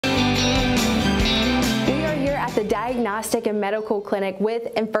Diagnostic and Medical Clinic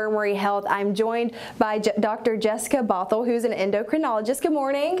with Infirmary Health. I'm joined by Dr. Jessica Bhathal, who's an endocrinologist. Good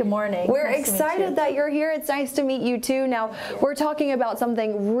morning. Good morning. We're nice excited that you're here. It's nice to meet you too. Now, we're talking about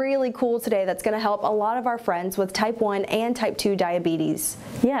something really cool today that's going to help a lot of our friends with type 1 and type 2 diabetes.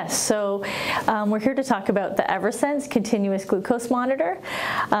 Yes, so we're here to talk about the Eversense Continuous Glucose Monitor.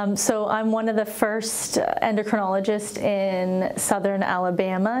 So I'm one of the first endocrinologists in southern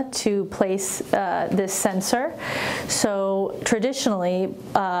Alabama to place this sensor. So traditionally,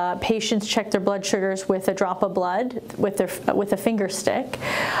 patients check their blood sugars with a drop of blood with a finger stick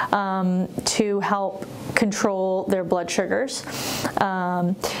to help control their blood sugars.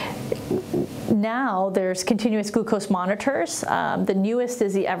 Now there's continuous glucose monitors. The newest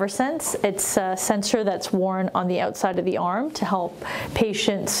is the Eversense. It's a sensor that's worn on the outside of the arm to help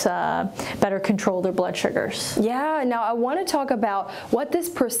patients better control their blood sugars. Yeah, now I want to talk about what this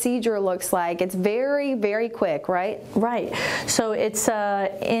procedure looks like. It's very, very quick, right? Right. So it's an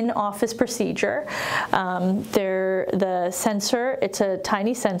in-office procedure. The sensor, it's a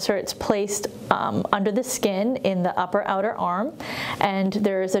tiny sensor. It's placed under the skin in the upper outer arm, and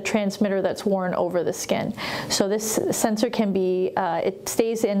there is a transmitter that's worn over the skin. So this sensor can be, it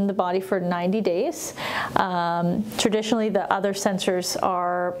stays in the body for 90 days. Traditionally, the other sensors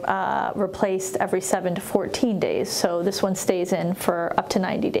are replaced every 7 to 14 days. So this one stays in for up to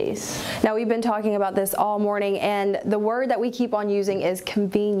 90 days. Now, we've been talking about this all morning, and the word that we keep on using is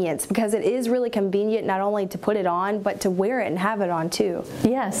convenience, because it is really convenient not only to put it on, but to wear it and have it on too.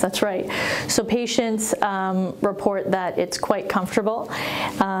 Yes, that's right. So patients report that it's quite comfortable.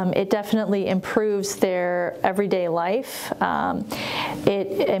 It definitely improves their everyday life.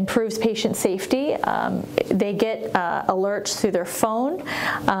 It improves patient safety. They get alerts through their phone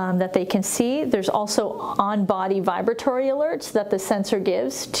that they can see. There's also on-body vibratory alerts that the sensor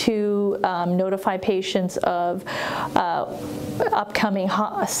gives to notify patients of upcoming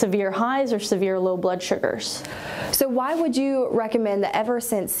severe highs or severe low blood sugars. So why would you recommend the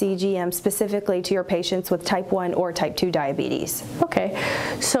Eversense CGM specifically to your patients with type 1 or type 2 diabetes? Okay,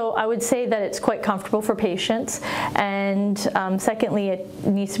 so I would say that it's quite comfortable for patients, and secondly, it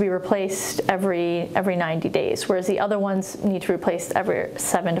needs to be replaced every 90 days, whereas the other ones need to be replaced every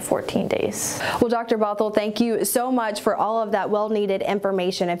 7 to 14 days. Well, Dr. Bhathal, thank you so much for all of that well-needed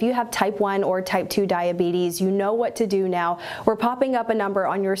information. If you have type 1 or type 2 diabetes, you know what to do now. We're popping up a number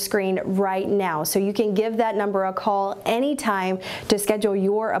on your screen right now, so you can give that number a call anytime to schedule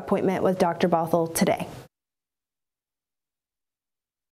your appointment with Dr. Bhathal today.